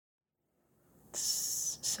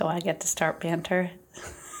So I get to start banter.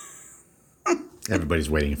 Everybody's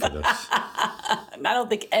waiting for this. I don't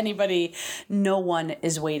think no one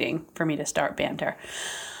is waiting for me to start banter.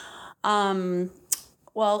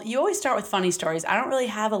 Well, you always start with funny stories. I don't really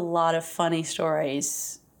have a lot of funny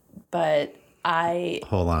stories, but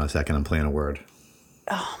Hold on a second. I'm playing a word.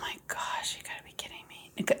 Oh my gosh, you gotta be kidding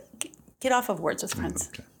me. Get off of Words with Friends.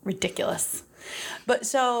 Okay. Ridiculous. But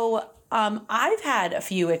so I've had a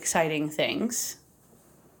few exciting things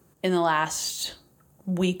in the last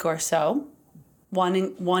week or so. One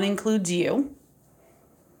includes you.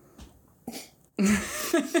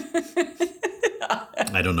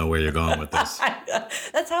 I don't know where you're going with this.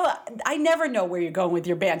 That's how I never know where you're going with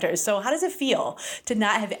your banter. So how does it feel to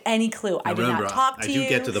not have any clue? I did not talk to you. I do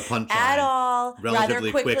get to the punchline at all.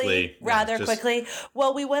 relatively quickly. Quickly.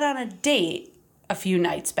 Well, we went on a date a few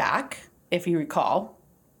nights back, if you recall,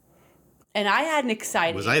 and I had an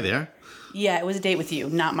exciting. Was I there? Yeah, it was a date with you,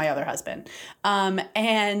 not my other husband.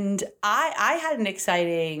 And I had an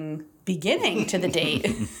exciting beginning to the date.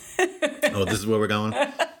 Oh, this is where we're going?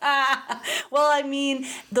 Well, I mean,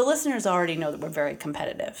 the listeners already know that we're very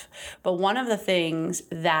competitive. But one of the things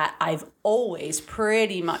that I've always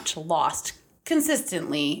pretty much lost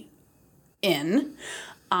consistently in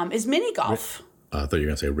is mini golf. I thought you were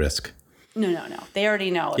going to say risk. No. They already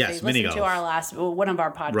know. Yes, if they mini listen golf. to one of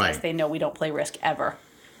our podcasts, Right. They know we don't play Risk ever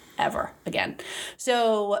again.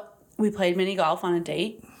 So we played mini golf on a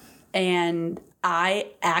date, and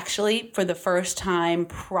I actually, for the first time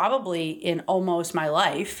probably in almost my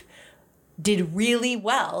life, did really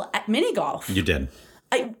well at mini golf. You did.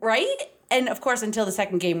 Right? And of course, until the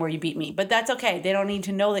second game where you beat me. But that's okay. They don't need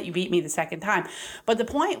to know that you beat me the second time. But the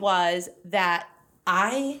point was that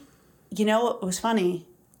it was funny.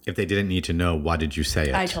 If they didn't need to know, why did you say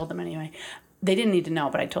it? I told them anyway. They didn't need to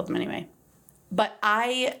know, but I told them anyway. But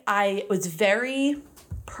I was very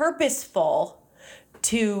purposeful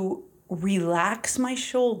to relax my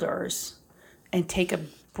shoulders and take a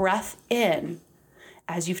breath in,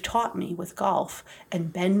 as you've taught me with golf,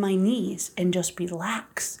 and bend my knees and just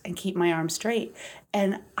relax and keep my arms straight.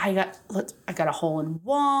 And I got a hole in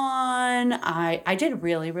one. I did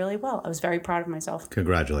really, really well. I was very proud of myself.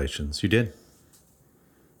 Congratulations. You did.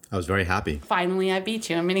 I was very happy. Finally, I beat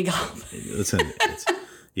you in mini golf. Listen,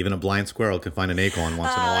 even a blind squirrel can find an acorn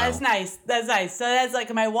once in a while. That's nice. So that's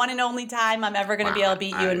like my one and only time I'm ever going to be able to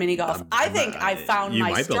beat you in mini golf. I think I found my stride.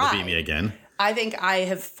 You might be able to beat me again. I think I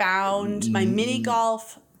have found my mini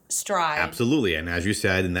golf stride. Absolutely. And as you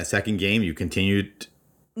said, in that second game, you continued.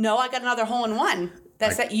 No, I got another hole in one.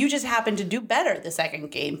 You just happened to do better the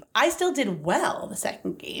second game. I still did well the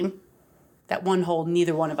second game. That one hole,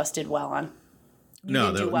 neither one of us did well on.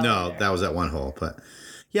 That was that one hole. But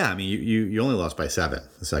yeah, I mean, you only lost by 7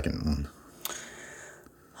 the second one.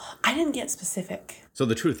 I didn't get specific. So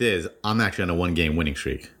the truth is, I'm actually on a 1-game winning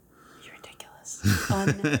streak. You're ridiculous.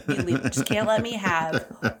 Unbelievable. Just can't let me have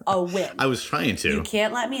a win. I was trying to. You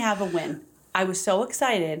can't let me have a win. I was so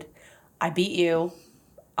excited. I beat you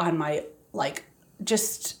on my,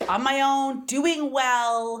 just on my own, doing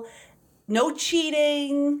well. No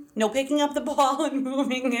cheating, no picking up the ball and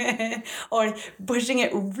moving it or pushing it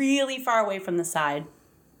really far away from the side.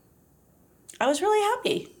 I was really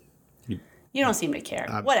happy. You don't seem to care.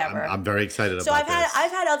 Whatever. I'm very excited about this. So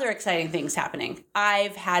I've had other exciting things happening.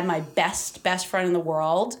 I've had my best friend in the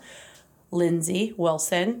world, Lindsay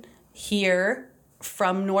Wilson, here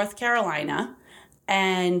from North Carolina.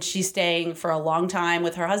 And she's staying for a long time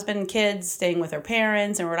with her husband and kids, staying with her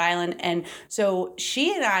parents in Rhode Island. And so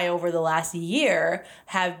she and I, over the last year,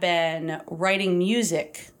 have been writing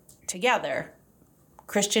music together,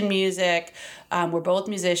 Christian music. We're both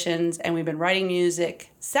musicians, and we've been writing music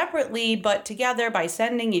separately, but together by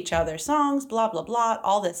sending each other songs, blah, blah, blah,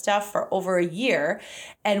 all that stuff for over a year.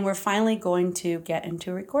 And we're finally going to get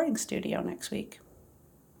into a recording studio next week.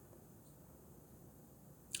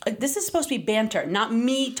 This is supposed to be banter, not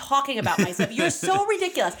me talking about myself. You're so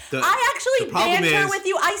ridiculous. I actually banter with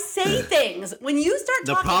you. I say things. When you start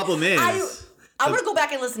talking... The problem is... I'm going to go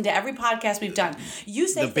back and listen to every podcast we've done. You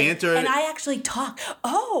say things, and I actually talk.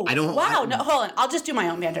 Oh, wow. No, hold on. I'll just do my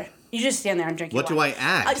own banter. You just stand there and drink your wine. What do I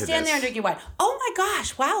add to stand there and drink your wine. Oh, my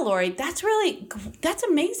gosh. Wow, Lori. That's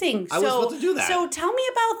amazing. I was about to do that. So tell me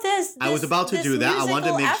about this. I was about to do that. I wanted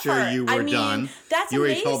to make sure you were done. That's you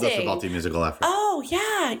already amazing. told us about the musical effort. Oh,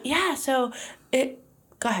 yeah. Yeah. So, go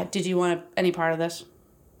ahead. Did you want any part of this?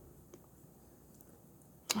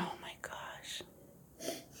 Oh, my gosh.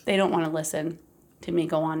 They don't want to listen to me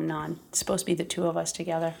go on and on. It's supposed to be the two of us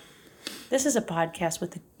together. This is a podcast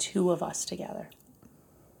with the two of us together.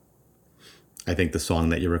 I think the song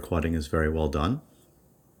that you're recording is very well done.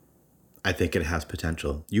 I think it has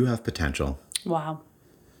potential. You have potential. Wow.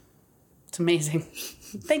 It's amazing.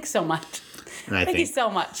 Thanks so much. And I Thank you think so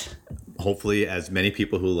much. hopefully as many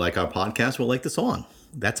people who like our podcast will like the song.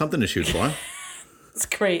 That's something to shoot for. It's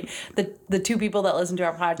great. The two people that listen to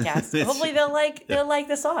our podcast, hopefully they'll like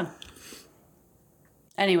the song.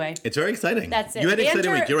 Anyway, It's very exciting. that's it. You had an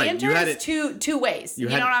exciting week. You're right. Banter You had is it. two ways. You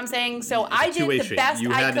had- know what I'm saying? So I did two-way the street. best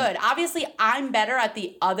You I had- could. Obviously, I'm better at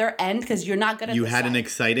the other end because you're not good at You this had an side.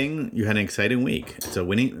 exciting week. It's a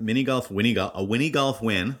Winnie golf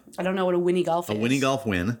win. I don't know what a Winnie golf is. A mini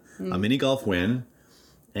golf win,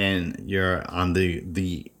 and you're on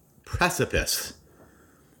the precipice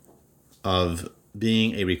of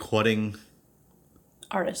being a recording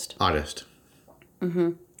Artist.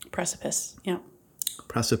 Precipice. Yeah.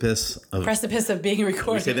 Precipice of. Precipice of being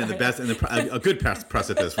recorded. We say that in the best, a good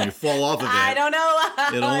precipice. When you fall off of it, I don't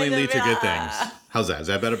know. it'll only lead to good things. How's that? Is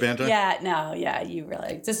that better banter? Yeah, you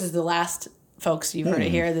really. This is the last, folks, you've heard it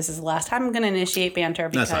here. This is the last time I'm going to initiate banter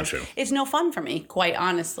because That's not true. it's no fun for me, quite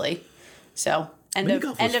honestly. So, Mini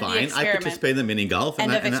golf was the fine. I experiment. participated in the mini golf,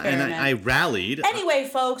 and End of experiment. I rallied. Anyway,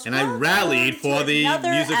 folks, And I welcome rallied for to the another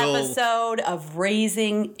musical- episode of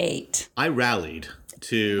Raising 8. I rallied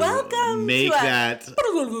to Welcome make to that.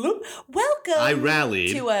 Welcome. I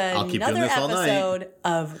rallied. to I'll keep doing another this all night. episode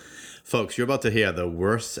of. Folks, you're about to hear the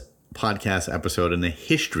worst podcast episode in the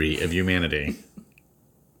history of humanity.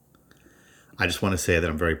 I just want to say that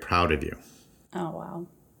I'm very proud of you. Oh wow,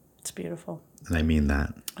 it's beautiful. And I mean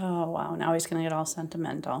that. Oh wow, now he's gonna get all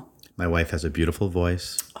sentimental. My wife has a beautiful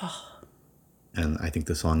voice. And I think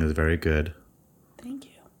the song is very good. Thank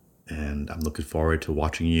you. And I'm looking forward to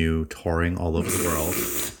watching you touring all over the world.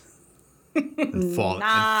 and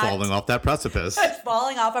falling off that precipice.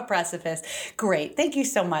 Falling off a precipice. Great. Thank you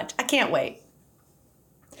so much. I can't wait.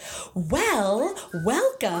 Well,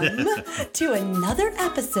 welcome to another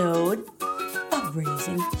episode of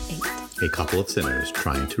Raising 8. A couple of sinners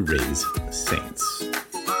trying to raise saints.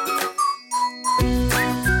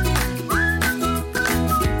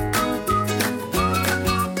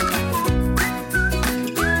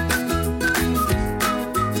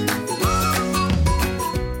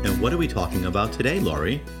 And what are we talking about today,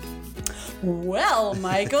 Lori? Well,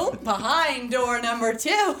 Michael, behind door number 2.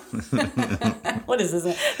 What is this?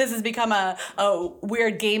 This has become a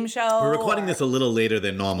weird game show. We're recording this a little later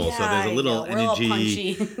than normal, so Yeah, there's a little I know. We're a little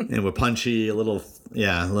energy, punchy. and we're punchy. We're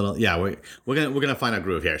gonna find our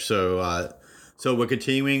groove here. So we're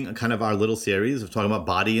continuing kind of our little series of talking about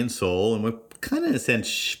body and soul, and we're kind of in a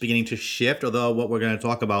sense beginning to shift. Although what we're going to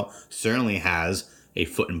talk about certainly has a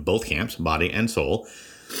foot in both camps, body and soul.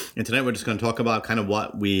 And tonight we're just going to talk about kind of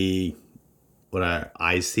what our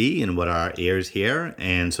eyes see and what our ears hear,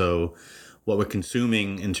 and so what we're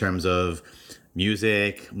consuming in terms of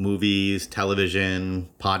music, movies, television,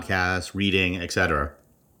 podcasts, reading, etc.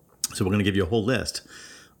 So we're going to give you a whole list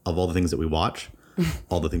of all the things that we watch,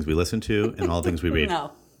 all the things we listen to, and all the things we read.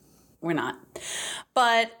 No, we're not.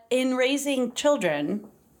 But in raising children,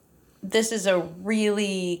 this is a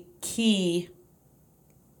really key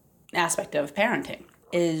aspect of parenting,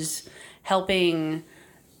 is helping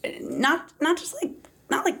not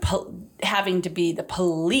having to be the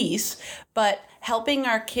police, but helping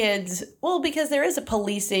our kids, because there is a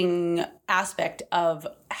policing aspect of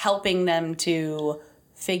helping them to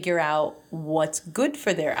figure out what's good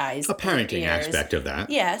for their eyes. A parenting ears. aspect of that.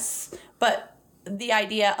 Yes, but the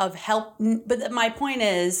idea of but my point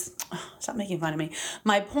is, stop making fun of me.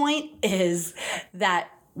 My point is that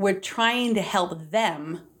we're trying to help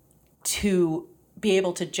them to be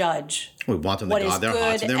able to judge We want them to what is guard their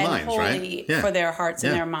hearts good and their and minds, holy right? Yeah. for their hearts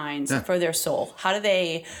and Yeah. their minds, Yeah. for their soul. How do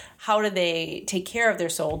they take care of their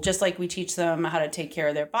soul? Just like we teach them how to take care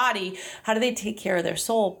of their body, how do they take care of their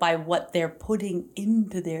soul? By what they're putting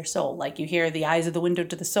into their soul. Like you hear the eyes are the window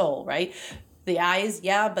to the soul, right? The eyes,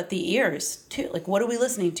 yeah, but the ears too. Like, what are we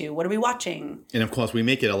listening to? What are we watching? And of course, we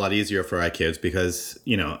make it a lot easier for our kids because,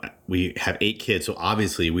 we have 8 kids, so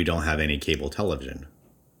obviously we don't have any cable television.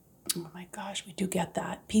 Oh my gosh, we do get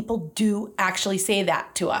that. People do actually say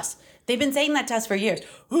that to us. They've been saying that to us for years.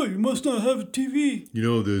 Oh, you must not have a TV.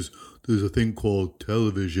 There's a thing called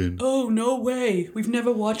television. Oh, no way. We've never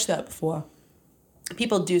watched that before.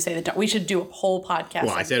 People do say that. We should do a whole podcast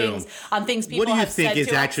Well, I said on things people What do you have think said is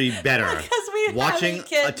to us. actually better? Because we have Watching 8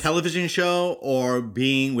 kids. a television show or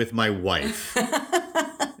being with my wife?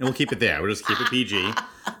 And we'll keep it there. We'll just keep it PG.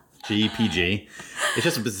 PG. It's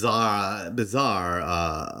just a bizarre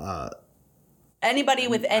Anybody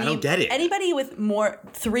with I don't get it. Anybody with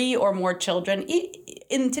 3 or more children,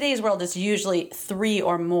 in today's world, it's usually 3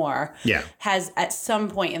 or more. Yeah. Has at some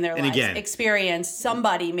point in their lives experienced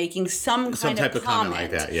somebody making some type of comment comment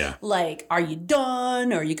like that. Yeah. Like, "Are you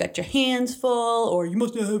done?" Or "You got your hands full?" Or "You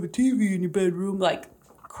must not have a TV in your bedroom." Like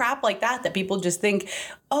crap like that people just think,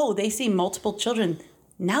 oh, they see multiple children.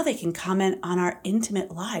 Now they can comment on our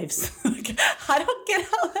intimate lives. I don't get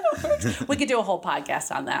how that works. We could do a whole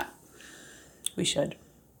podcast on that. We should.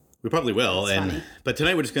 We probably will. But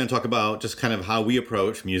tonight we're just going to talk about just kind of how we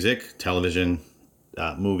approach music, television,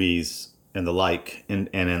 movies, and the like, and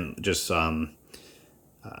then just so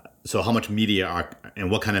how much media and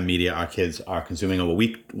what kind of media our kids are consuming, or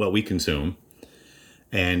what we consume,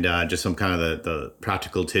 and just some kind of the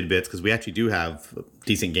practical tidbits, because we actually do have a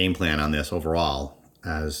decent game plan on this overall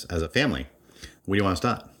as a family. Where do you want to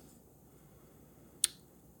start?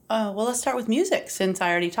 Well, let's start with music, since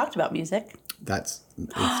I already talked about music. It's too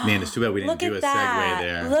bad we didn't do a segue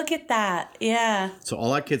there. Look at that. Yeah. So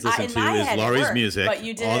all our kids listen to is Laurie's music. But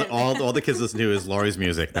you didn't. All the kids listen to is Laurie's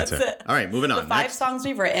music. That's it. All right, moving on. The 5 songs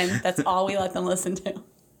we've written, that's all we let them listen to.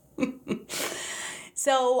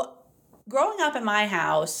 So growing up in my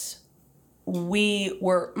house,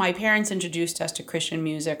 my parents introduced us to Christian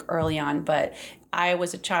music early on, but I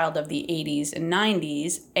was a child of the 80s and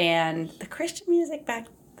 90s, and the Christian music back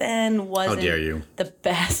then wasn't How dare you. the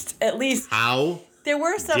best. At least how there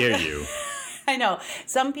were some. Dare you? I know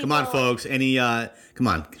some people. Come on, folks. Come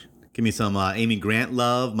on. Give me some Amy Grant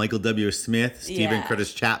love, Michael W. Smith, Stephen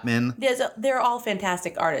Curtis Chapman. They're all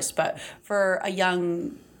fantastic artists, but for a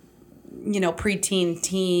young, preteen,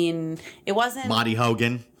 teen, it wasn't. Monty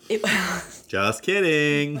Hogan. Just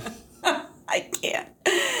kidding. I can't.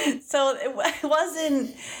 So it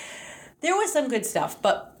wasn't. There was some good stuff,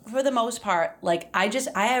 but for the most part, like I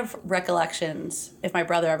have recollections. If my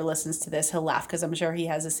brother ever listens to this, he'll laugh because I'm sure he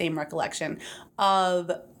has the same recollection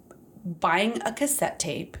of buying a cassette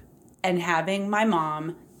tape and having my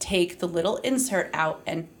mom take the little insert out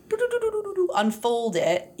and unfold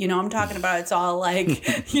it. I'm talking about it's all like,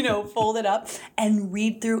 folded up, and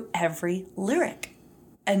read through every lyric.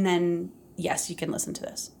 And then, yes, you can listen to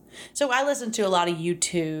this. So I listened to a lot of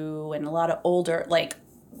U2 and a lot of older, like,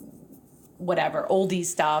 whatever, oldie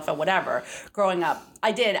stuff or whatever growing up.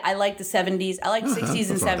 I liked the 70s. I liked 60s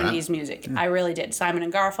and 70s music. I really did. Simon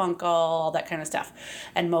and Garfunkel, all that kind of stuff.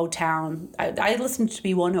 And Motown. I listened to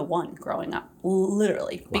B101 growing up,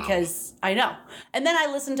 literally, because I know. And then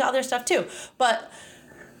I listened to other stuff too. But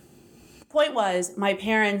point was, my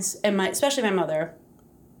parents, and especially my mother,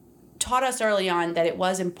 taught us early on that it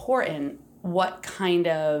was important what kind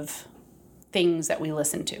of things that we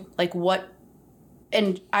listened to. Like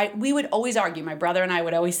we would always argue, my brother and I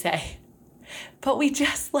would always say, but we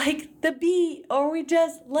just like the beat, or we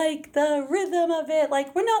just like the rhythm of it.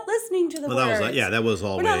 Like, we're not listening to the words. That was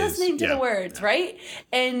always. We're not listening to the words, right?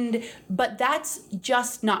 But that's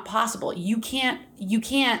just not possible. You can't,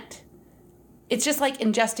 it's just like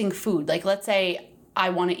ingesting food. Like, let's say I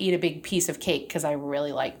want to eat a big piece of cake because I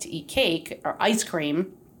really like to eat cake or ice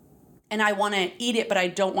cream, and I want to eat it, but I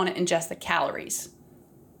don't want to ingest the calories.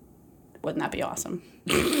 Wouldn't that be awesome?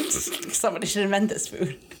 Somebody should invent this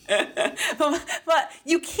food. But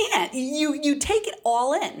you can't. You take it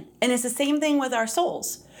all in. And it's the same thing with our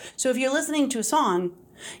souls. So if you're listening to a song,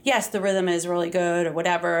 yes, the rhythm is really good or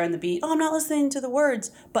whatever, and the beat, I'm not listening to the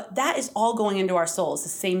words. But that is all going into our souls. The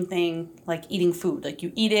same thing like eating food. Like,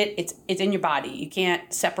 you eat it, it's in your body. You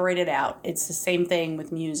can't separate it out. It's the same thing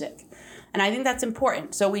with music. And I think that's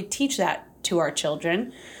important. So we teach that to our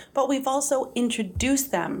children. But we've also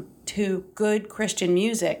introduced them to good Christian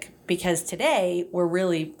music, because today we're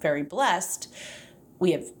really very blessed.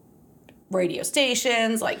 We have radio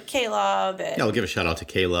stations like K-Love. I'll give a shout out to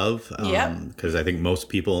K-Love, because I think most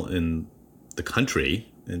people in the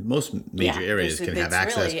country, in most major areas, can have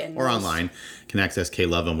access, really, or online, can access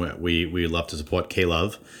K-Love, and we love to support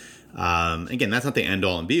K-Love. Again, that's not the end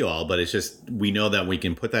all and be all, but it's just, we know that we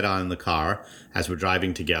can put that on in the car as we're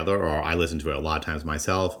driving together, or I listen to it a lot of times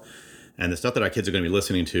myself. And the stuff that our kids are going to be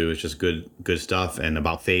listening to is just good stuff, and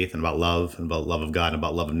about faith, and about love of God, and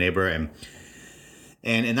about love of neighbor.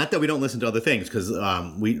 And not that we don't listen to other things, because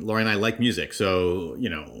Laurie and I like music. So,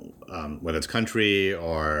 whether it's country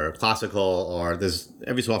or classical, or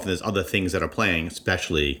every so often there's other things that are playing,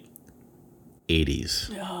 especially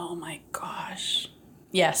 80s. Oh my gosh.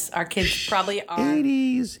 Yes, our kids probably are.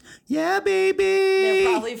 80s. Yeah, baby.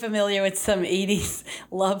 They're probably familiar with some 80s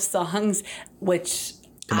love songs, which...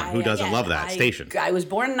 Come on, who doesn't love that station? I was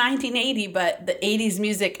born in 1980, but the 80s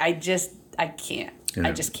music, I can't.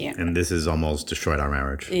 I just can't. And this has almost destroyed our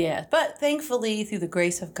marriage. Yeah, but thankfully, through the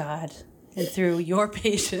grace of God, and through your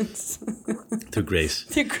patience, Through grace.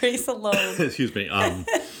 through grace alone. Excuse me.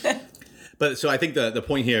 But so I think the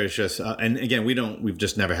point here is just, and again, we've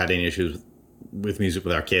just never had any issues with music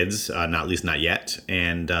with our kids, not at least not yet.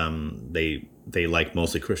 And they like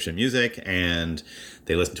mostly Christian music, and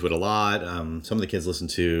they listen to it a lot. Some of the kids listen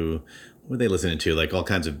to, what are they listening to? Like all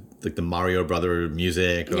kinds of, like the Mario Brother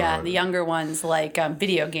music. Or, Yeah, the younger ones like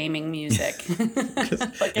video gaming music.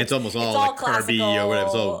 Like it's almost all like Kirby or whatever.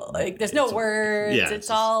 So like there's no words. yeah, it's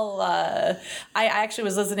all. I actually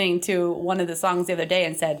was listening to one of the songs the other day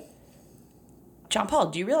and said, "John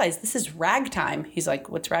Paul, do you realize this is ragtime?" He's like,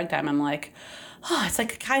 "What's ragtime?" I'm like, "Oh, it's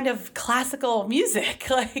like a kind of classical music.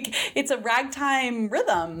 Like it's a ragtime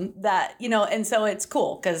rhythm that, you know," and so it's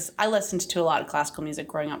cool because I listened to a lot of classical music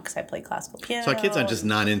growing up because I played classical piano. So our kids are just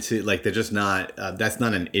not into, like, they're just not, that's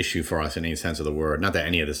not an issue for us in any sense of the word. Not that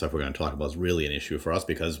any of the stuff we're going to talk about is really an issue for us,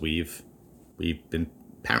 because we've been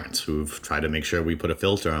parents who've tried to make sure we put a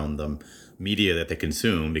filter on the media that they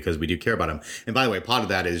consume, because we do care about them. And by the way, part of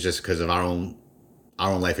that is just because of our own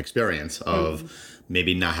life experience of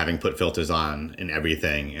maybe not having put filters on in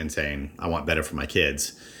everything and saying, I want better for my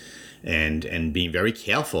kids, and being very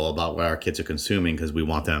careful about what our kids are consuming, because we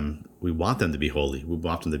want them to be holy. We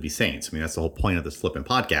want them to be saints. I mean, that's the whole point of this Flippin'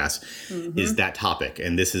 podcast, is that topic.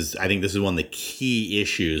 And I think this is one of the key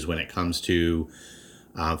issues when it comes to,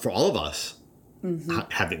 for all of us,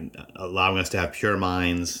 allowing us to have pure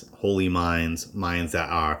minds, holy minds that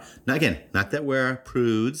are, not that we're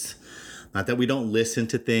prudes, not that we don't listen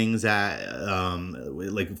to things that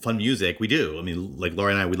like fun music. We do. I mean, like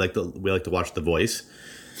Lori and I, we like to watch The Voice,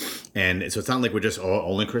 and so it's not like we're just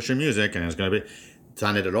only Christian music and it's not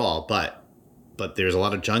it at all. But there's a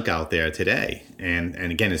lot of junk out there today, and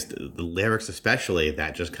again, it's the lyrics especially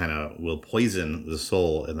that just kind of will poison the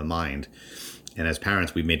soul and the mind. And as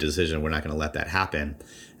parents, we've made a decision we're not going to let that happen.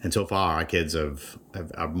 And so far, our kids are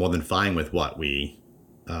more than fine with what we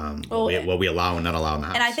allow and not allow in the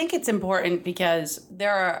house. And I think it's important because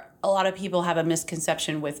there are a lot of people have a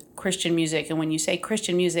misconception with Christian music. And when you say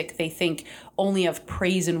Christian music, they think only of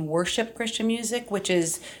praise and worship Christian music, which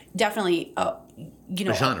is definitely a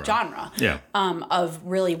genre yeah. of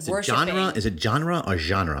really worshiping. Is it genre or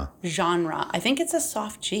genre? Genre. I think it's a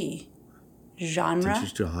soft G. Genre. Did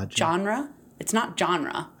you do a hard G? Genre. It's not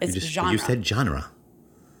genre. It's genre. You said genre.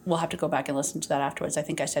 We'll have to go back and listen to that afterwards. I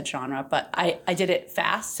think I said genre, but I did it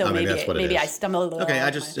fast, so maybe I stumbled. Okay,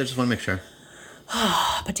 I just want to make sure.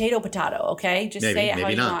 Potato, okay? Just say it how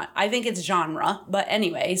you want. I think it's genre, but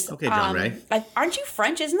anyways. Okay, genre. Aren't you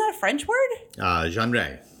French? Isn't that a French word?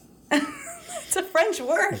 Genre. It's a French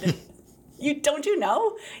word. Don't you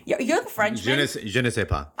know? You're the Frenchman. Je ne sais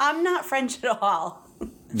pas. I'm not French at all.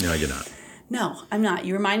 No, you're not. No, I'm not.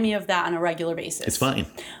 You remind me of that on a regular basis. It's fine.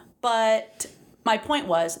 But my point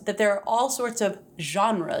was that there are all sorts of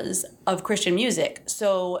genres of Christian music.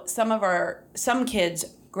 So some kids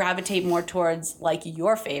gravitate more towards like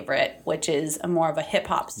your favorite, which is more of a hip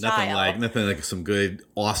hop style. Nothing like some good,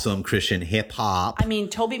 awesome Christian hip hop. I mean,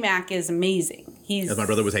 Toby Mac is amazing. As my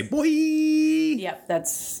brother would say, boy. Yep,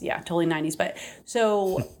 that's totally 90s.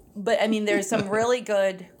 But I mean, there's some really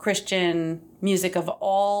good Christian music of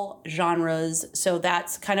all genres. So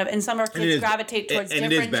that's kind of, and some of our kids gravitate towards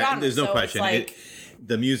different genres. There's no so question.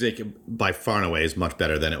 The music by far and away is much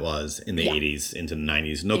better than it was in the 80s into the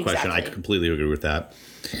 90s. No question. I completely agree with that.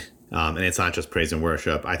 And it's not just praise and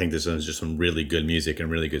worship. I think there's just some really good music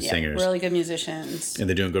and really good singers. Really good musicians. And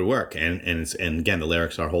they're doing good work. And again, the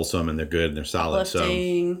lyrics are wholesome and they're good and they're solid.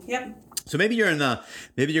 Uplifting. Yep. So maybe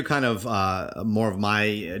you're kind of more of my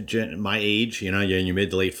age, you're in your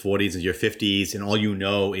mid to late 40s and your 50s, and all you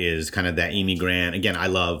know is kind of that Amy Grant. Again,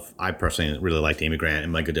 I personally really liked Amy Grant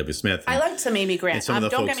and Michael W. Smith. I liked some Amy Grant. And some of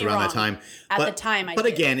the folks around that time. At the time, I did.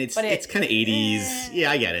 Again, it's kind of 80s.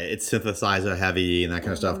 Yeah, I get it. It's synthesizer heavy and that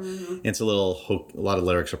kind of stuff. It's a lot of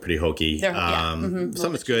lyrics are pretty hokey. Some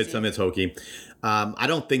is good, some is hokey. I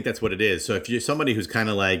don't think that's what it is. So if you're somebody who's kind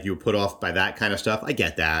of like you were put off by that kind of stuff, I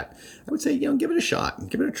get that. I would say, give it a shot,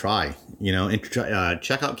 give it a try, and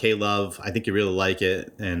check out K-Love. I think you really like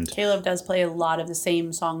it. And K-Love does play a lot of the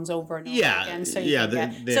same songs over and over again. So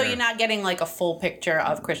you're not getting like a full picture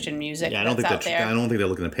of Christian music. Yeah, I don't think they're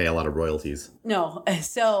looking to pay a lot of royalties. No.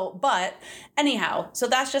 But anyhow, so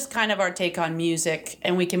that's just kind of our take on music,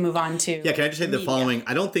 and we can move on to. Yeah, can I just say the following?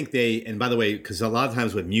 I don't think and by the way, because a lot of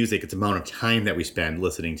times with music, it's the amount of time that we spend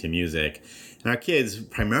listening to music. And our kids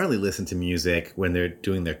primarily listen to music when they're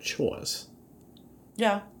doing their chores.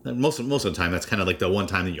 Yeah. And most of the time, that's kind of like the one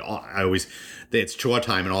time that it's chore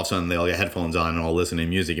time, and all of a sudden they'll get headphones on and all listen to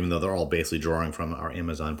music, even though they're all basically drawing from our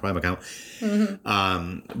Amazon Prime account.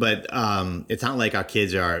 But it's not like our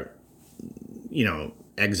kids are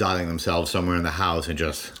exiling themselves somewhere in the house and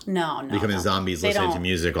just becoming zombies listening to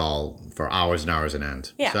music all for hours and hours on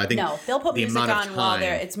end. Yeah, so I think they'll put music on while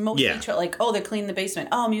it's mostly Yeah. like, they're cleaning the basement.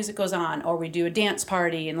 Oh, music goes on, or we do a dance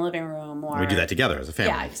party in the living room, or we do that together as a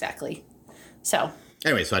family. Yeah, exactly. So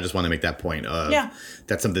anyway, so I just want to make that point.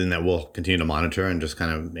 That's something that we'll continue to monitor and just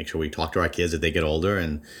kind of make sure we talk to our kids as they get older,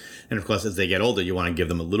 and of course as they get older, you want to give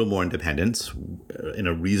them a little more independence in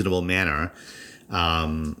a reasonable manner.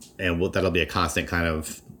 And that'll be a constant kind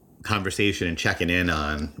of conversation and checking in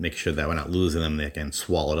on making sure that we're not losing them. They can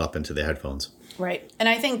swallow it up into their headphones. Right. And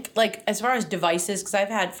I think, like, as far as devices, because I've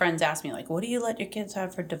had friends ask me, like, what do you let your kids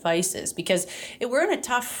have for devices? Because we're in a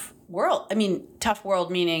tough world. I mean, tough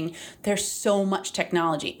world meaning there's so much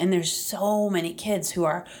technology and there's so many kids who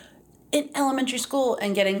are in elementary school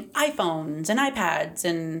and getting iPhones and iPads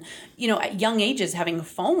and, at young ages having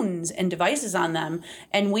phones and devices on them.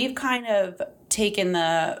 And we've kind of taken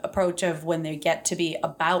the approach of when they get to be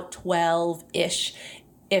about 12-ish,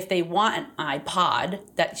 if they want an iPod,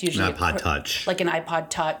 that's usually an iPod Touch. Like an iPod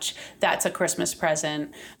Touch, that's a Christmas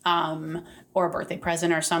present, or a birthday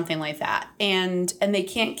present or something like that. And they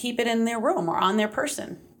can't keep it in their room or on their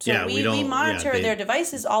person. So we monitor their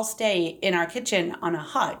devices all stay in our kitchen on a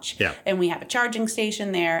hutch. Yeah. And we have a charging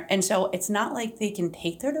station there. And so it's not like they can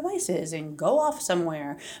take their devices and go off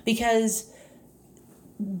somewhere, because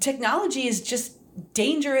technology is just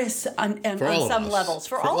dangerous on some levels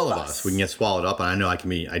for all of us. We can get swallowed up, and I know I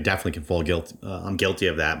definitely can fall guilty. I'm guilty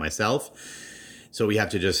of that myself. So we have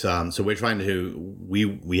to just so we're trying to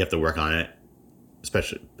we have to work on it,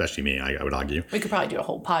 especially me. I would argue we could probably do a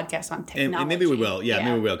whole podcast on technology, and maybe we will. Yeah,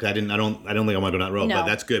 maybe we will, because I don't think I want to go down that road. No. But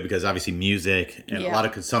that's good, because obviously music and a lot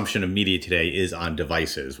of consumption of media today is on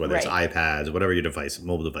devices, whether it's iPads, whatever your device,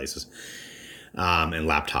 mobile devices. And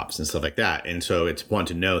laptops and stuff like that. And so it's important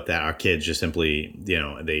to note that our kids just simply,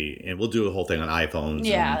 and we'll do a whole thing on iPhones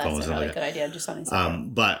and phones. That's a really good idea. Just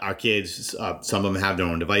something. But our kids, some of them have their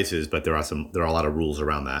own devices, but there are a lot of rules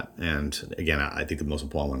around that. And again, I think the most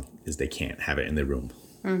important one is they can't have it in their room.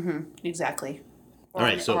 Mm-hmm. Exactly. Or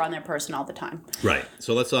on their person all the time. Right.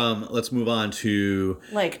 So let's move on to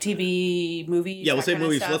like TV, movies. Yeah, we'll say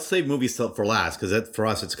movies. Let's save movies for last, because for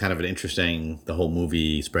us it's kind of the whole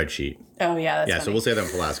movie spreadsheet. Oh yeah, that's funny. So we'll save them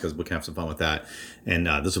for last, because we can have some fun with that. And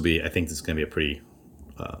I think this is going to be a pretty.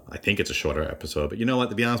 I think it's a shorter episode, but you know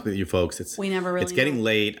what? To be honest with you folks, it's getting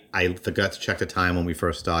late. I forgot to check the time when we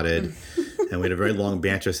first started, and we had a very long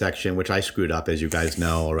banter section, which I screwed up, as you guys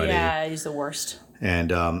know already. Yeah, he's the worst.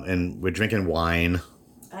 And we're drinking wine.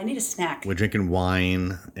 I need a snack. We're drinking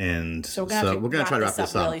wine, and so we're gonna try to wrap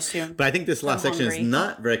this up really soon. But I think this last section is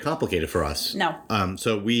not very complicated for us. No.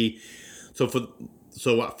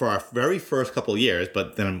 For our very first couple of years,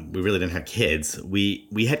 but then we really didn't have kids. We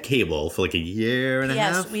had cable for like a year and a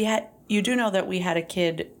half. Yes, we had. You do know that we had a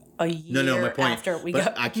kid a year my point, after we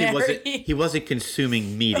got our kid married. He wasn't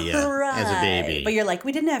consuming media as a baby. But you're like,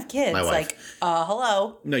 we didn't have kids. My wife. Like,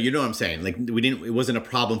 hello. No, you know what I'm saying. Like, it wasn't a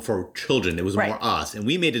problem for children. It was more us. And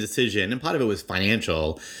we made a decision, and part of it was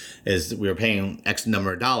financial, as we were paying X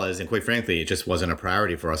number of dollars, and quite frankly, it just wasn't a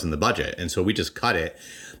priority for us in the budget. And so we just cut it.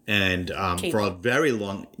 And for a very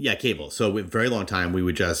long, cable. So a very long time,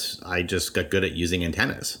 I just got good at using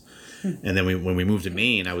antennas. And then when we moved to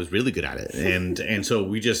Maine, I was really good at it. And so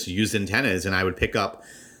we just used antennas, and I would pick up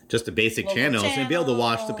just the basic channels and be able to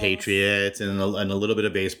watch the Patriots and a little bit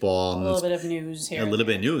of baseball. And a little bit of news here. A little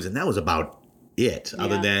bit of news. And that was about it,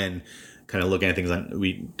 other than kind of looking at things on,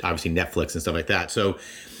 obviously Netflix and stuff like that. So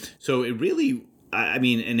it really,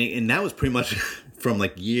 and that was pretty much from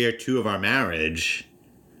like year 2 of our marriage.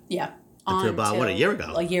 Yeah. Until about a year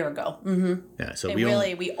ago. A year ago. Mm-hmm. Yeah. So we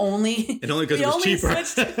only because it was cheaper.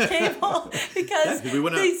 Switched to cable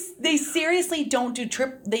because they seriously don't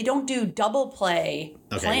do double play.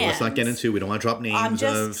 Okay, plans. well, let's not get into. We don't want to drop names. I'm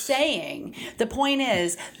just saying. The point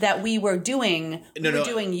is that we were doing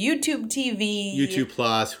YouTube TV, YouTube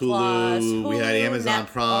Plus, Hulu. We had Amazon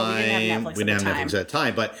Prime. We didn't have Netflix at the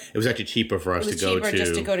time, but it was actually cheaper for us to go to.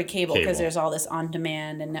 Just to go to cable because there's all this on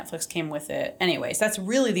demand, and Netflix came with it. Anyways, that's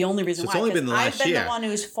really the only reason why. It's only been the last year. I've been the one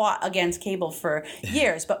who's fought against cable for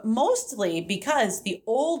years, but mostly because the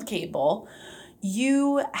old cable,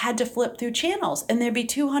 you had to flip through channels, and there'd be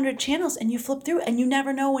 200 channels, and you flip through, and you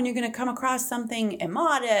never know when you're going to come across something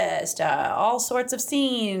immodest, all sorts of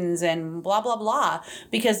scenes, and blah, blah, blah,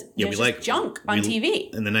 because there's just junk on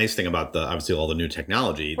TV. And the nice thing about obviously all the new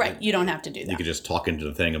technology. Right, you don't have to do that. You could just talk into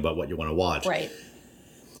the thing about what you want to watch. Right.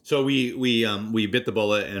 So we bit the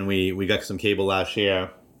bullet, and we got some cable last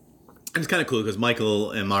year. it's kind of cool because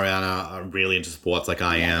Michael and Mariana are really into sports like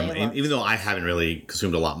I am. And even though I haven't really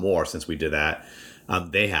consumed a lot more since we did that,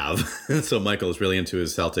 they have. So Michael is really into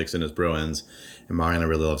his Celtics and his Bruins, and Mariana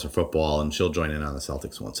really loves her football, and she'll join in on the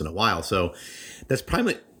Celtics once in a while. So that's pretty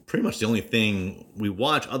much the only thing we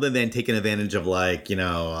watch, other than taking advantage of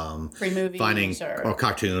free movies finding or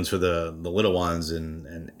cartoons for the little ones,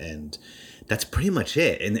 and that's pretty much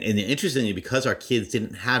it. And interestingly, because our kids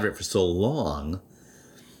didn't have it for so long,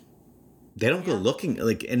 they don't go looking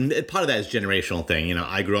and part of that is generational thing.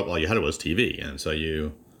 I grew up, all you had was TV, and so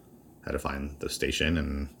you had to find the station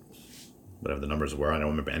and whatever the numbers were. I don't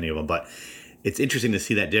remember any of them, but it's interesting to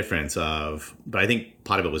see that difference but I think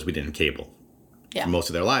part of it was we didn't have cable for most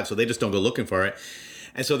of their lives, so they just don't go looking for it.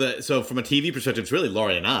 And so from a TV perspective, it's really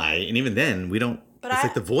Lori and I, and even then we don't. But it's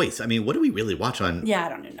like The Voice. I mean, what do we really watch on? Yeah, I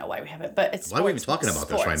don't even know why we have it, but it's. Why are we even talking about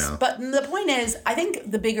this right now? But the point is, I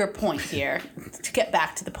think the bigger point here, to get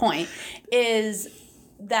back to the point, is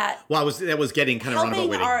that. Well, that was getting kind of roundabout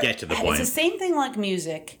way to get to the point. It's the same thing like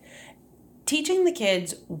music. Teaching the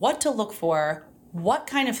kids what to look for, what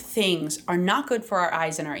kind of things are not good for our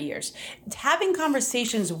eyes and our ears. Having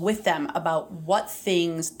conversations with them about what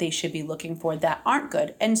things they should be looking for that aren't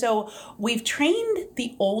good. And so we've trained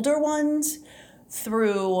the older ones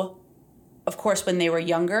through, of course, when they were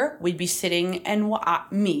younger, we'd be sitting and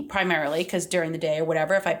me primarily, because during the day or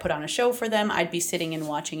whatever, if I put on a show for them, I'd be sitting and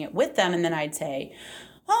watching it with them. And then I'd say,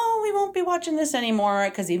 oh, we won't be watching this anymore,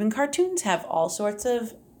 because even cartoons have all sorts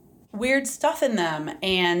of weird stuff in them,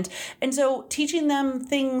 and so teaching them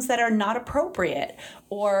things that are not appropriate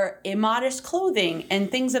or immodest clothing and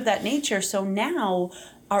things of that nature. So now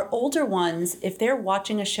our older ones, if they're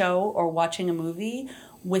watching a show or watching a movie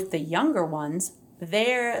with the younger ones,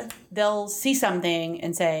 they'll see something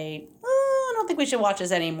and say, I don't think we should watch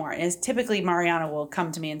this anymore. And it's typically Mariana will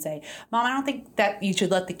come to me and say, Mom, I don't think that you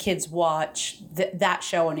should let the kids watch that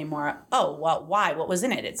show anymore. Oh, well, why? What was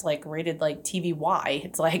in it? It's rated TVY.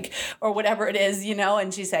 It's or whatever it is,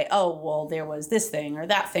 and she say, oh, well, there was this thing or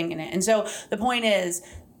that thing in it. And so the point is,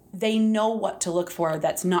 they know what to look for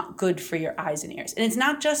that's not good for your eyes and ears. And it's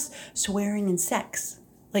not just swearing and sex.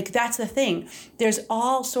 That's the thing. There's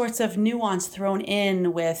all sorts of nuance thrown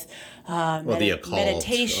in with the occult,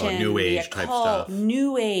 meditation, New Age type stuff.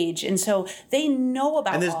 New Age. And so they know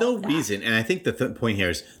about And there's all no of that. reason, and I think the point here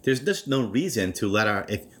is there's just no reason to let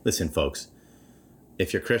listen, folks,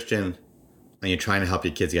 if you're Christian and you're trying to help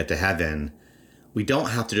your kids get to heaven, we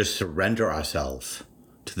don't have to just surrender ourselves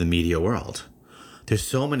to the media world. There's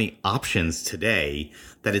so many options today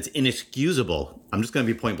that it's inexcusable. I'm just going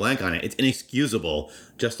to be point blank on it. It's inexcusable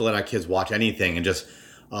just to let our kids watch anything and just,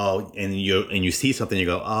 and you see something, you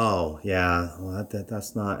go, oh, yeah, well,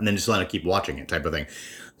 that's not, and then just let them keep watching it type of thing.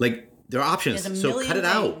 There are options, so cut it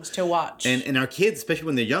out. To watch. And our kids, especially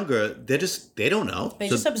when they're younger, they don't know. They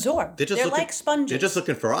just absorb. They're like sponges. They're just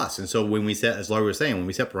looking for us. And so when we set, as Laurie was saying, when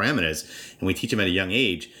we set parameters and we teach them at a young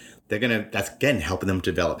age, that's again helping them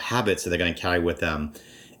develop habits that they're going to carry with them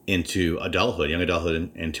into adulthood, young adulthood,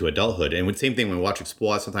 and into adulthood. And same thing when we're watching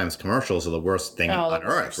sports, sometimes commercials are the worst thing on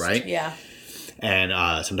earth, right? Yeah.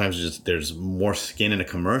 And sometimes there's more skin in a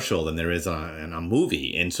commercial than there is in a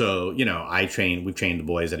movie. And so, we've trained the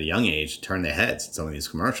boys at a young age to turn their heads at some of these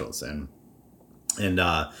commercials. And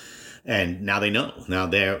now they know. Now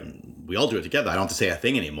we all do it together. I don't have to say a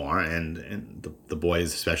thing anymore. And the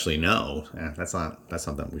boys especially know that's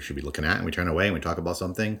something we should be looking at. And we turn away and we talk about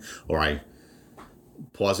something, or I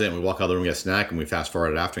pause it and we walk out of the room, get a snack, and we fast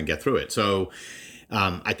forward it after and get through it. So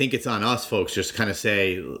I think it's on us, folks, just to kind of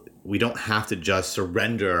say we don't have to just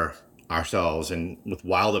surrender ourselves and with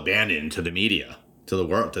wild abandon to the media, to the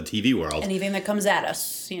world, to the TV world. Anything that comes at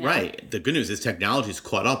us, Right. The good news is technology's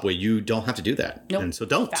caught up where you don't have to do that. Nope. And so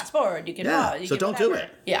don't. Fast forward. You can so don't do it.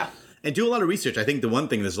 Yeah. And do a lot of research. I think the one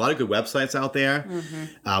thing, there's a lot of good websites out there.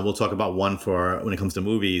 Mm-hmm. We'll talk about one for when it comes to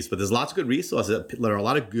movies, but there's lots of good resources. There are a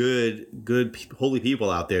lot of good holy people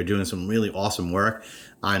out there doing some really awesome work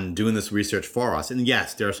on doing this research for us. And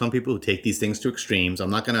yes, there are some people who take these things to extremes. I'm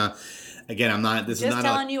not going to, again, I'm not, this just is not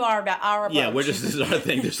telling you our approach. Yeah, this is our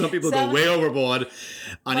thing. There's some people who go way overboard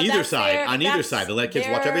on either side. They let kids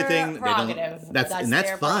watch everything.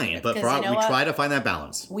 That's fine. But we try to find that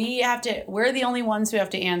balance. We're the only ones who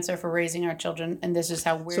have to answer for raising our children, and this is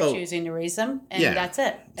how we're choosing to raise them, and that's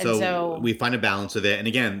it. And so we find a balance of it. And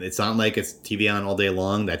again, it's not like it's TV on all day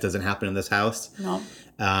long. That doesn't happen in this house. No.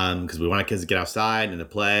 Because we want our kids to get outside and to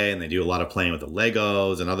play, and they do a lot of playing with the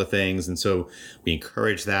Legos and other things, and so we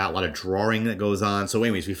encourage that. A lot of drawing that goes on. So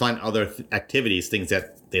anyways, we find other activities, things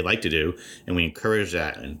that they like to do, and we encourage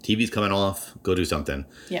that. And TV's coming off, go do something.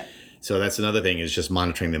 Yeah. So that's another thing, is just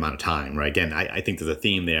monitoring the amount of time, right? Again, I think there's a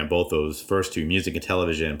theme there in both those first two, music and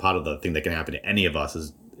television. Part of the thing that can happen to any of us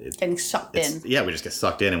is Getting sucked in. Yeah, we just get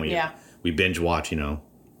sucked in and we binge watch,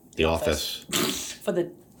 The Office. For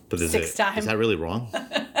the sixth time. Is that really wrong?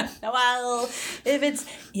 Well, if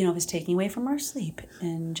it's taking away from our sleep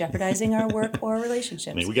and jeopardizing our work or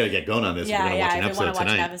relationships. I mean, we got to get going on this. Yeah, We're going to watch an episode watch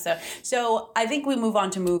tonight. an episode. So I think we move on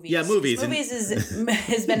to movies. Yeah, movies. Movies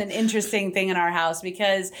has been an interesting thing in our house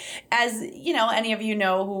because, as any of you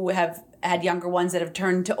know who have had younger ones that have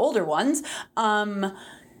turned to older ones,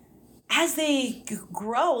 as they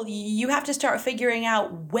grow, you have to start figuring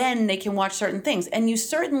out when they can watch certain things. And we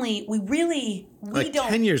don't.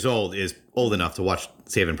 10 years old is old enough to watch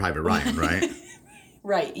Saving Private Ryan, right?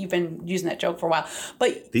 Right. You've been using that joke for a while.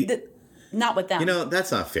 But not with them.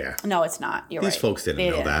 That's not fair. No, it's not. You're right. These folks didn't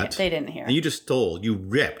know that. They didn't hear. And you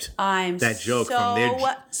ripped that joke from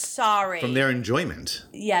their sorry. From their enjoyment.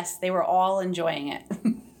 Yes, they were all enjoying it.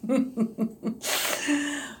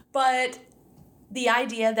 But the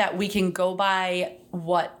idea that we can go by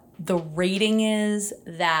what the rating is,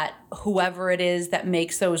 that whoever it is that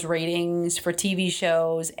makes those ratings for TV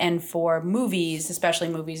shows and for movies, especially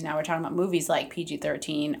movies, now we're talking about movies like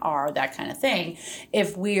PG-13, R, that kind of thing.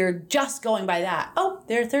 If we're just going by that,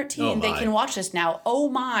 they're 13, they can watch this now. Oh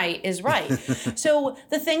my is right. So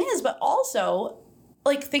the thing is, but also,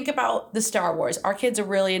 think about the Star Wars. Our kids are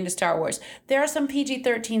really into Star Wars. There are some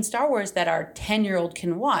PG-13 Star Wars that our 10-year-old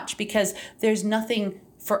can watch because there's nothing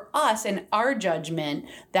for us in our judgment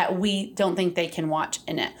that we don't think they can watch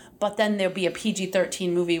in it. But then there'll be a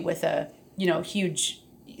PG-13 movie with a, huge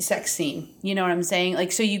sex scene. You know what I'm saying?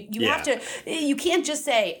 So you have to, you can't just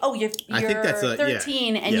say, you're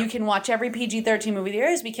 13 and you can watch every PG-13 movie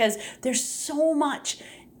there is, because there's so much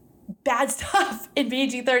bad stuff in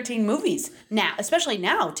PG-13 movies now, especially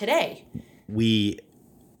now, today. We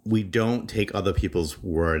don't take other people's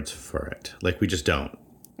words for it. We just don't.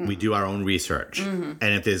 We do our own research. Mm-hmm.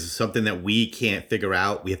 And if there's something that we can't figure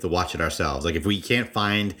out, we have to watch it ourselves. If we can't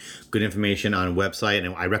find good information on a website,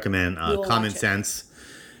 and I recommend Common Sense.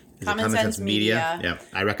 Common Sense Media. Yeah,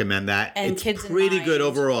 I recommend that. And it's Kids pretty in Mind. Good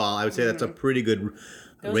overall. I would say that's a pretty good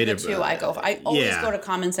Those are the two I go for. I always go to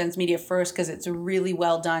Common Sense Media first because it's really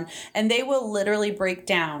well done. And they will literally break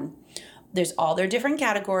down. There's all their different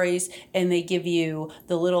categories, and they give you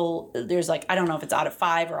the little, there's I don't know if it's out of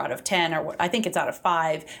 5 or out of 10, or what, I think it's out of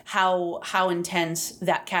 5, how intense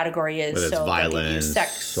that category is. Whether it's violence,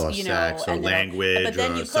 sex, or sex, or language, but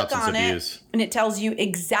then or you click on abuse. It, and it tells you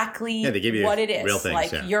exactly they give you what it is. Real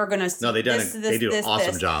things, you're going to see they do an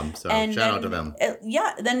awesome job, so and shout out to them.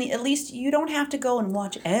 Then at least you don't have to go and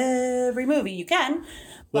watch every movie. You can.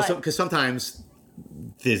 Well, because sometimes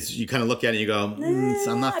you kind of look at it and you go,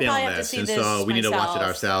 I'm not feeling this. And so we need to watch it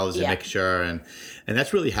ourselves and make sure. And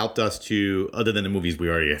that's really helped us to, other than the movies we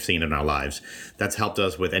already have seen in our lives, that's helped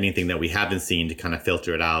us with anything that we haven't seen to kind of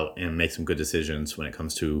filter it out and make some good decisions when it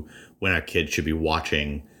comes to when our kids should be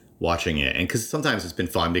watching it. And because sometimes it's been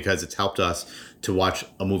fun because it's helped us to watch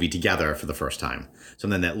a movie together for the first time.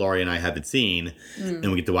 Something that Laurie and I haven't seen,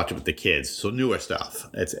 and we get to watch it with the kids. So newer stuff.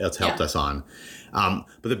 It's helped us on. But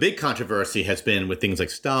the big controversy has been with things like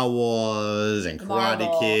Star Wars and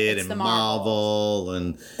Karate Kid and Marvel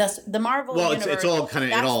and that's the Marvel. Well, universe, it's all kind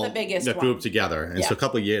of it all the biggest grouped together. And so a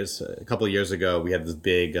couple of years ago, we had this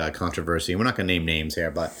big controversy. We're not going to name names here,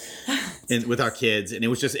 but with our kids, and it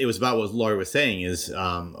was about what Laurie was saying is,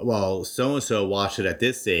 so and so watched it at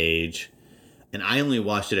this age. And I only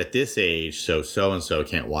watched it at this age, so and so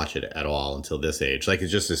can't watch it at all until this age. It's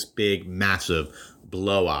just this big, massive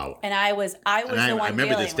blowout. And I was the one I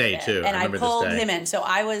remember this day too. And I pulled him in. So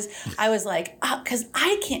I was like, because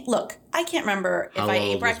I can't remember if I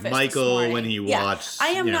ate breakfast was Michael this morning. when he watched?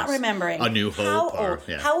 I am not remembering. A New Hope.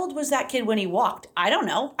 How old was that kid when he walked? I don't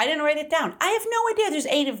know. I didn't write it down. I have no idea. There's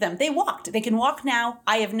 8 of them. They walked. They can walk now.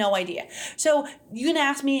 I have no idea. So you can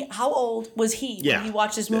ask me, how old was he when he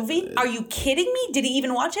watched this movie? Are you kidding me? Did he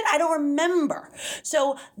even watch it? I don't remember.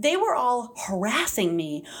 So they were all harassing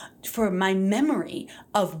me for my memory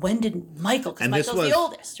of when did Michael, because Michael's the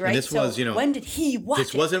oldest, right? And this was, when did he watch it?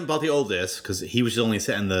 This wasn't about the oldest, because he was only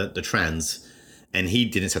setting the trends, and he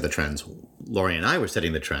didn't set the trends. Laurie and I were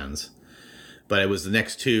setting the trends. But it was the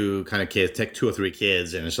next two kind of kids, take 2 or 3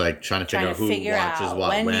 kids, and it's trying to figure out who watches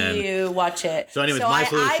what, when. do you watch it? So anyways, my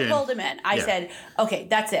solution. I pulled him in. I said, okay,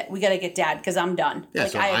 that's it. We got to get Dad because I'm done. Yeah,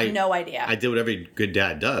 I have no idea. I did what every good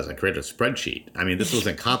dad does. I created a spreadsheet. I mean, this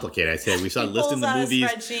wasn't complicated. I said we started listing the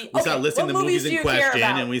movies. We started listing the movies in question,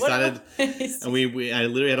 and we started. I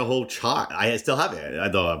literally had a whole chart. I still have it,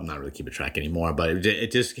 although I'm not really keeping track anymore. But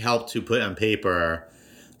it just helped to put on paper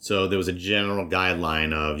So there was a general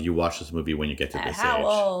guideline of you watch this movie when you get to At this how age.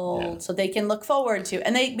 old? Yeah. So they can look forward to,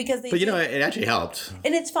 and But you know, it actually helped.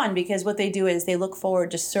 and it's fun because what they do is they look forward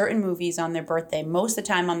to certain movies on their birthday. Most of the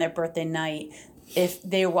time on their birthday night, if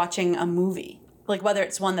they're watching a movie, like whether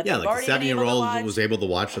it's one that Yeah, they've like the already been able to 7-year-old watch. was able to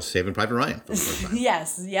watch Saving Private Ryan for the first time.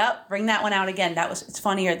 Yes, yep. Bring that one out again. It's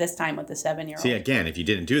funnier this time with the 7-year-old. See, again, if you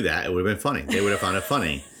didn't do that, it would have been funny. They would have found it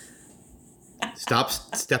funny. Stop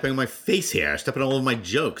stepping on my face here. Stepping all over my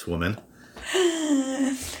jokes, woman.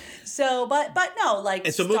 So, but no, like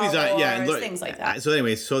And so Star movies are, yeah. Wars, things like that. So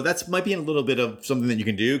anyway, so that's might be a little bit of something that you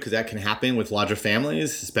can do because that can happen with larger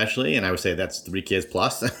families, especially. And I would say that's 3 kids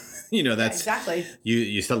plus. You know, that's exactly.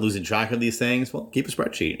 You start losing track of these things. Well, keep a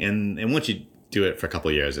spreadsheet, and once you do it for a couple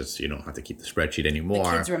of years, you don't have to keep the spreadsheet anymore.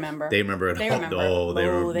 The kids remember. They remember it. They remember. Oh,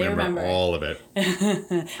 they remember all of it.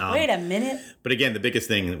 Wait a minute. But again, the biggest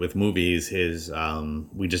thing with movies is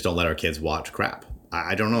we just don't let our kids watch crap.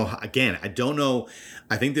 I don't know. Again, I don't know.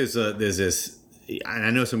 I think there's this. And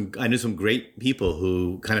I knew some great people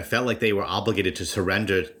who kind of felt like they were obligated to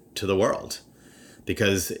surrender to the world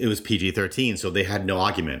because it was PG-13, so they had no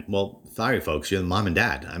argument. Well, sorry, folks, you're the mom and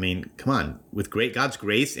dad. I mean, come on. With God's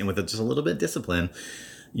grace and with just a little bit of discipline,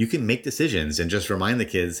 you can make decisions and just remind the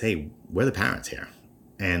kids, hey, we're the parents here.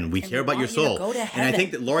 And we care about your soul. Go to and I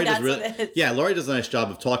think that Lori does Lori does a nice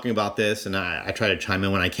job of talking about this, and I try to chime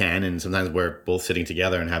in when I can. And sometimes we're both sitting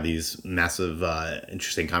together and have these massive,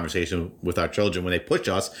 interesting conversations with our children when they push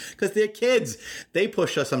us, because they're kids. They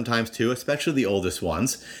push us sometimes too, especially the oldest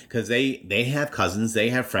ones, because they have cousins,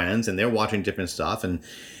 they have friends, and they're watching different stuff, and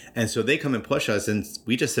so they come and push us, and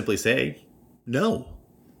we just simply say no.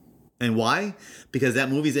 And why? Because that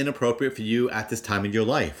movie's inappropriate for you at this time in your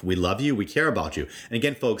life. We love you. We care about you. And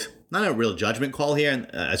again, folks, not a real judgment call here. And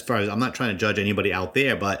as far as I'm not trying to judge anybody out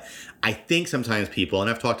there, but I think sometimes people, and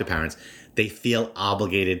I've talked to parents, they feel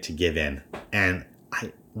obligated to give in. And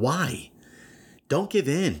why? Don't give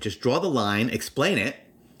in. Just draw the line, explain it,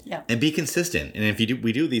 and be consistent. And if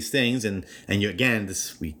we do these things, and you again,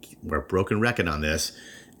 we're a broken record on this.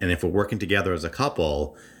 And if we're working together as a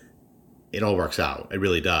couple, it all works out. It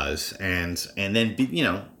really does. And then,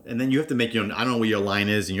 and then you have to make I don't know where your line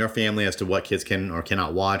is in your family as to what kids can or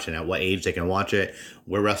cannot watch and at what age they can watch it.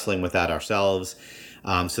 We're wrestling with that ourselves.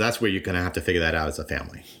 So that's where you're going to have to figure that out as a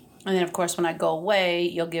family. And then, of course, when I go away,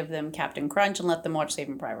 you'll give them Captain Crunch and let them watch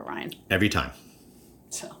Saving Private Ryan. Every time.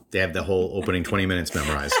 So they have the whole opening 20 minutes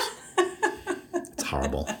memorized. It's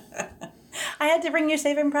horrible. I had to bring your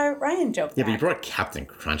Saving Private Ryan joke back. Yeah, but you brought Captain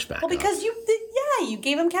Crunch back. Well, because you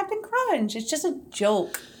gave him Captain Crunch. It's just a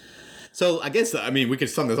joke. So I guess, we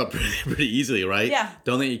could sum this up pretty easily, right? Yeah.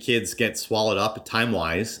 Don't let your kids get swallowed up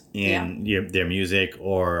time-wise in their music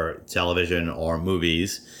or television or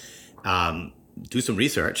movies. Do some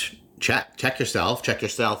research. Check yourself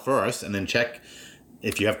first, and then check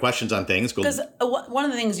if you have questions on things. Because one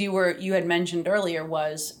of the things you had mentioned earlier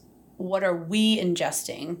was, what are we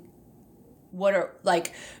ingesting? What are,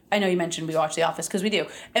 like, I know you mentioned we watch The Office, because we do.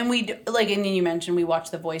 And we do, and then you mentioned we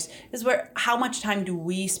watch The Voice. Is where, how much time do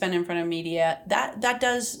we spend in front of media? That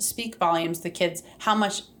does speak volumes to kids. How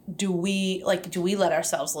much do we let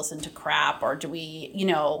ourselves listen to crap, or do we,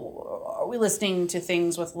 are we listening to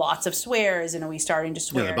things with lots of swears, and are we starting to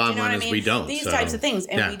swear? Yeah, the bottom line is we don't. These types of things,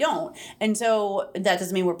 and we don't. And so that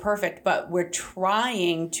doesn't mean we're perfect, but we're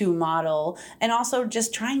trying to model and also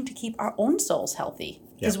just trying to keep our own souls healthy.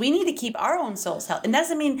 Because we need to keep our own souls healthy. And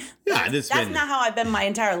doesn't mean that's not how I've been my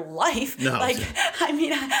entire life. No.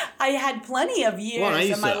 I had plenty of years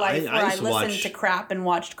in my life where I listened to crap and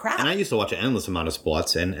watched crap. And I used to watch an endless amount of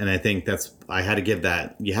sports, and I think I had to give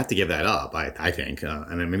that, you have to give that up, I think.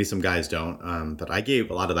 And maybe some guys don't, but I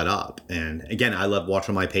gave a lot of that up. And again, I love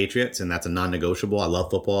watching my Patriots, and that's a non-negotiable. I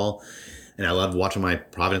love football, and I love watching my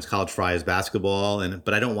Providence College Friars basketball,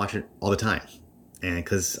 but I don't watch it all the time. And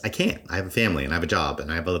because I can't. I have a family and I have a job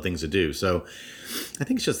and I have other things to do. So I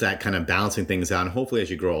think it's just that kind of balancing things out. And hopefully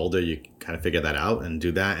as you grow older, you kind of figure that out and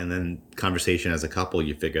do that. And then conversation as a couple,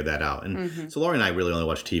 you figure that out. And so Lori and I really only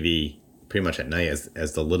watch TV pretty much at night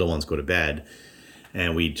as the little ones go to bed.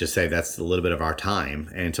 And we just say that's a little bit of our time.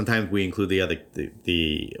 And sometimes we include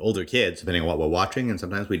the older kids, depending on what we're watching. And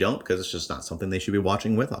sometimes we don't, because it's just not something they should be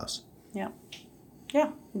watching with us. Yeah.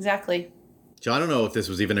 Yeah, exactly. So I don't know if this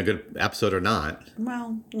was even a good episode or not.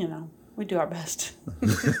 Well, we do our best.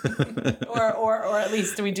 or at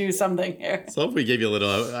least we do something here. So hopefully we gave you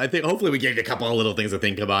hopefully we gave you a couple of little things to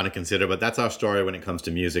think about and consider, but that's our story when it comes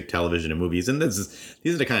to music, television, and movies. And these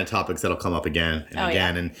are the kind of topics that'll come up again and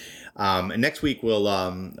again. Yeah. And next week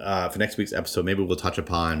for next week's episode, maybe we'll touch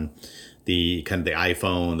upon the kind of the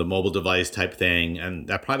iPhone, the mobile device type thing. And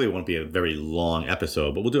that probably won't be a very long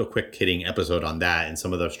episode, but we'll do a quick hitting episode on that and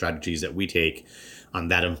some of the strategies that we take on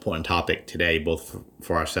that important topic today, both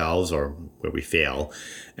for ourselves or where we fail,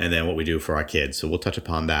 and then what we do for our kids. So we'll touch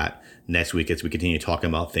upon that next week as we continue talking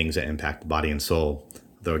about things that impact the body and soul.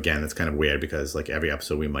 Though again, it's kind of weird because like every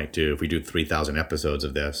episode we might do, if we do 3,000 episodes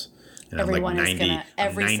of this, and Everyone I'm like is 90, gonna,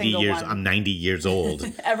 every I'm 90 single years, one. I'm 90 years old.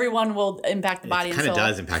 Everyone will impact the body It and kind soul. of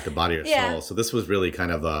does impact the body or Yeah. soul. So this was really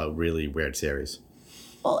kind of a really weird series.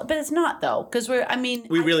 Well, but it's not though, because We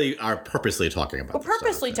really are purposely talking about we're this stuff,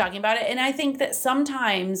 purposely yeah. talking about it. And I think that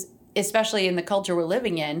sometimes, especially in the culture we're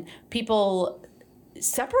living in, people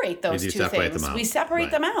separate those They do two separate things. them out. We separate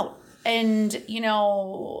Right. them out. And,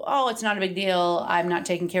 oh, it's not a big deal. I'm not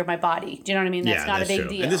taking care of my body. Do you know what I mean? That's Yeah, not that's a big true.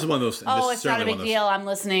 deal. And this is one of those. Oh, this is it's not a certainly big one of those- deal. I'm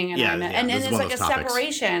listening. And, Yeah, I'm, yeah, and this it's is one like of a those topics.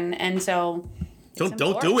 separation. And so...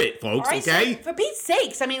 Don't do it, folks. All right, Okay. so for Pete's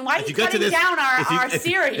sakes, I mean, why are If you got to cutting this, down our if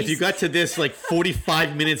series? If you got to this like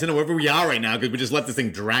 45 minutes into wherever we are right now, because we just let this thing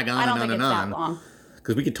drag on I don't and think on it's and that on. long.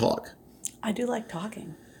 Because we could talk. I do like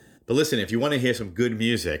talking. But listen, if you want to hear some good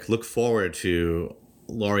music, look forward to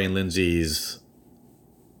Laurie and Lindsay's.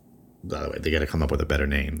 By the way, they got to come up with a better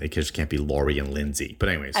name. They just can't be Laurie and Lindsay. But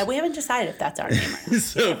anyways, We haven't decided if that's our name or not.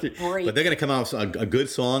 so, Great. but they're going to come out with a good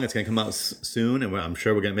song. It's going to come out soon, and I'm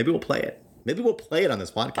sure we're going to. Maybe we'll play it. Maybe we'll play it on this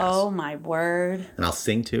podcast. Oh, my word. And I'll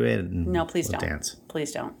sing to it. And No, please we'll don't. dance.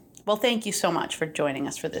 Please don't. Well, thank you so much for joining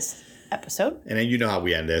us for this episode. And then you know how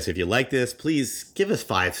we end this. If you like this, please give us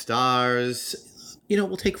 5 stars.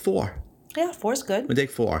 We'll take 4. Yeah, 4's good. We'll take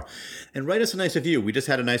 4. And write us a nice review. We just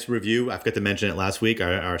had a nice review. I forgot to mention it last week.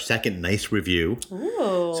 Our second nice review.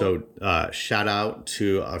 Ooh. So shout out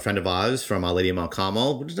to a friend of ours from Our Lady of Mount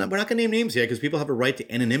Carmel. We're not going to name names here because people have a right to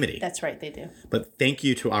anonymity. That's right, they do. But thank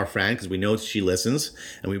you to our friend because we know she listens,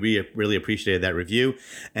 and we really appreciated that review.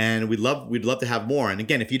 And we'd love to have more. And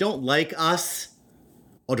again, if you don't like us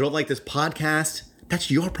or don't like this podcast, that's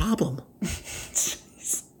your problem.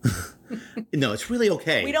 No, it's really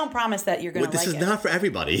okay. We don't promise that you're going to This like is it. not for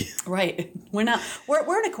everybody. Right. We're not.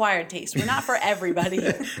 We're an acquired taste. We're not for everybody.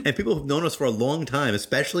 And people who've known us for a long time,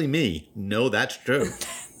 especially me, know that's true.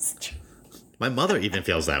 My mother even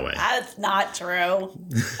feels that way. That's not true.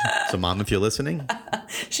 So, Mom, if you're listening,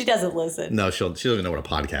 She doesn't listen. no, she doesn't know what a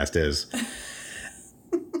podcast is.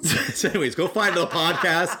 So anyways, go find the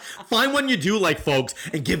podcast. Find one you do like, folks,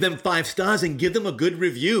 and give them 5 stars and give them a good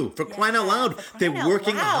review. For crying out loud, for they're crying out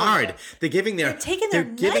working loud. hard. They're giving They're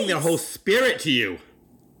giving their whole spirit to you.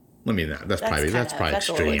 I mean, that's probably a extreme.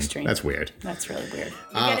 little extreme. That's weird. That's really weird.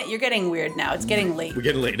 You're getting weird now. It's getting late. We're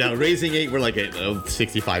getting late now. Raising 8, we're like at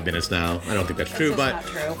 65 minutes now. I don't think that's true, but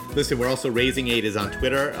just not true. listen, we're also Raising 8 is on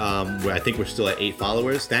Twitter. Where I think we're still at 8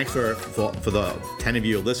 followers. Thanks for the 10 of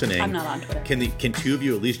you listening. I'm not on Twitter. Can 2 of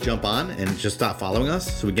you at least jump on and just start following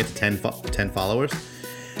us so we get to 10 followers?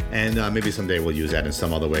 And maybe someday we'll use that in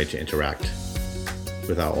some other way to interact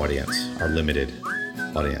with our audience, our limited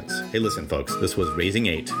audience. Hey, listen, folks, this was Raising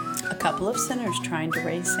 8. A couple of sinners trying to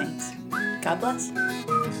raise saints. God bless.